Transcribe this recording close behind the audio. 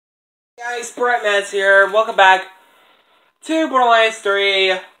Guys, Borderlands here. Welcome back to Borderlands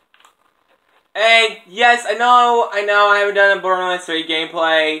 3. And yes, I know I haven't done a Borderlands 3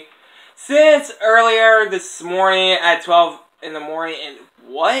 gameplay since earlier this morning at 12 in the morning. And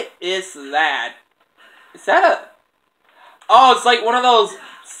what is that? Is that a... Oh, it's like one of those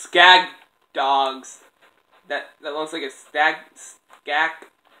skag dogs. That looks like a skag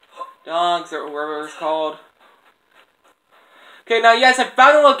dogs or whatever it's called. Okay, now yes, I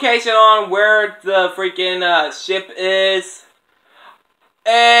found the location on where the freaking ship is.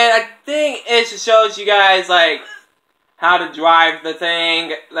 And I think it shows you guys, like, how to drive the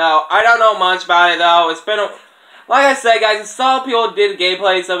thing. Though, I don't know much about it, though. It's been, like I said, guys, I saw people did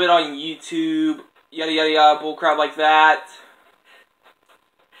gameplays of it on YouTube. Yada, yada, yada, bullcrap like that.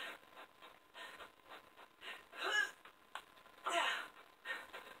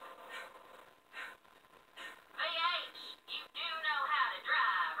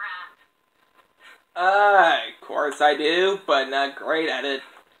 Of course I do, but not great at it.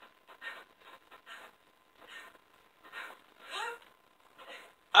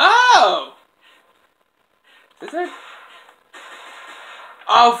 Oh! Is it?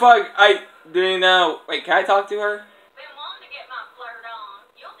 Oh, fuck, I didn't know. Wait, can I talk to her? Been wanting to get my flirt on.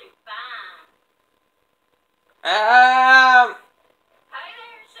 You'll do fine. Hey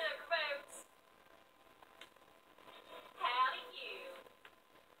there, sugar boots. Howdy you.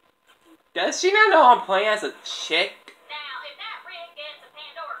 Does she not know I'm playing as a chick? Now, if that rig gets a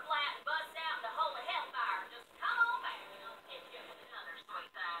Pandora flat and busts out into holy hellfire, just come on back and I'll hit you with another sweet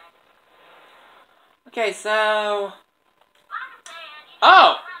thing. Okay, so... Like I said, you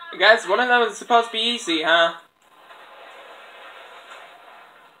Oh! I guess one of them is supposed to be easy, huh?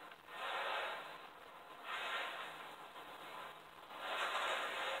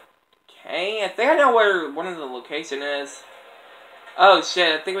 Okay, I think I know where one of the location is. Oh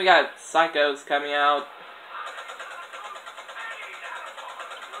shit, I think we got psychos coming out.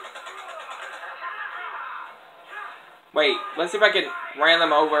 Wait, let's see if I can ran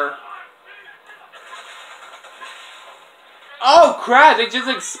them over. Oh crap, they just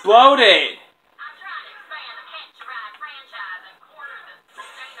exploded! I'm trying to expand the Catch a Ride franchise and corner the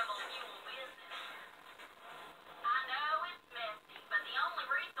sustainable fuel business. I know it's messy, but the only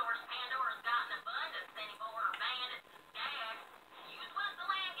resource Pandora's got in abundance anymore are bandits and skags. Use what the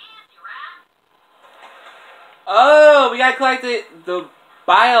land gives you, right? Oh, we gotta collect the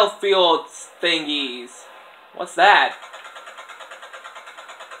biofuel thingies. What's that?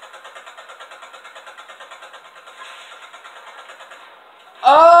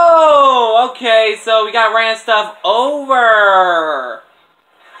 Oh, okay, so we gotta ran stuff over.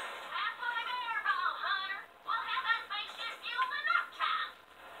 Halfway there, Ball Hunter. We'll have that spaceship fueled in no time.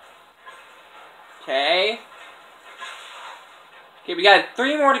 Okay. Okay, we got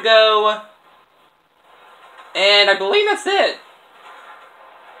 3 more to go. And I believe that's it.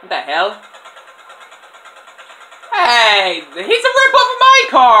 What the hell? Hey, he's a rip-off of my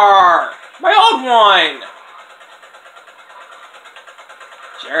car! My old one!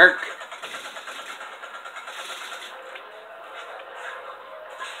 Jerk. Let's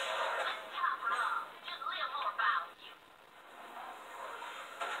top her off. Just a little more about you.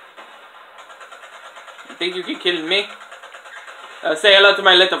 You think you can kill me? Say hello to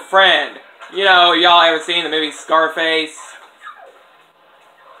my little friend. You know, y'all ever seen the movie Scarface?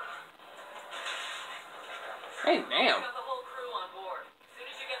 Hey, damn.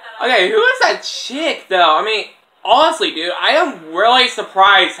 Okay, who is that chick, though? I mean, honestly, dude, I am really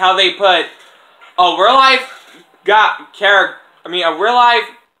surprised how they put a real-life a real-life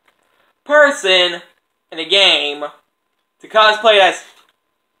person in a game to cosplay as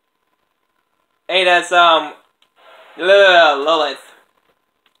Lilith.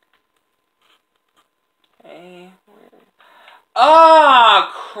 Okay,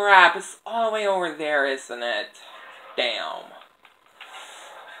 oh, crap, it's all the way over there, isn't it? Damn.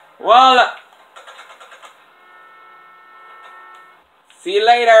 Well, see you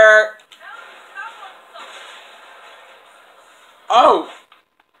later. Oh!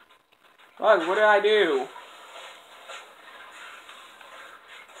 What did I do?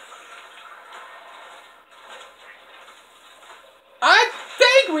 I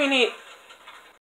think we need...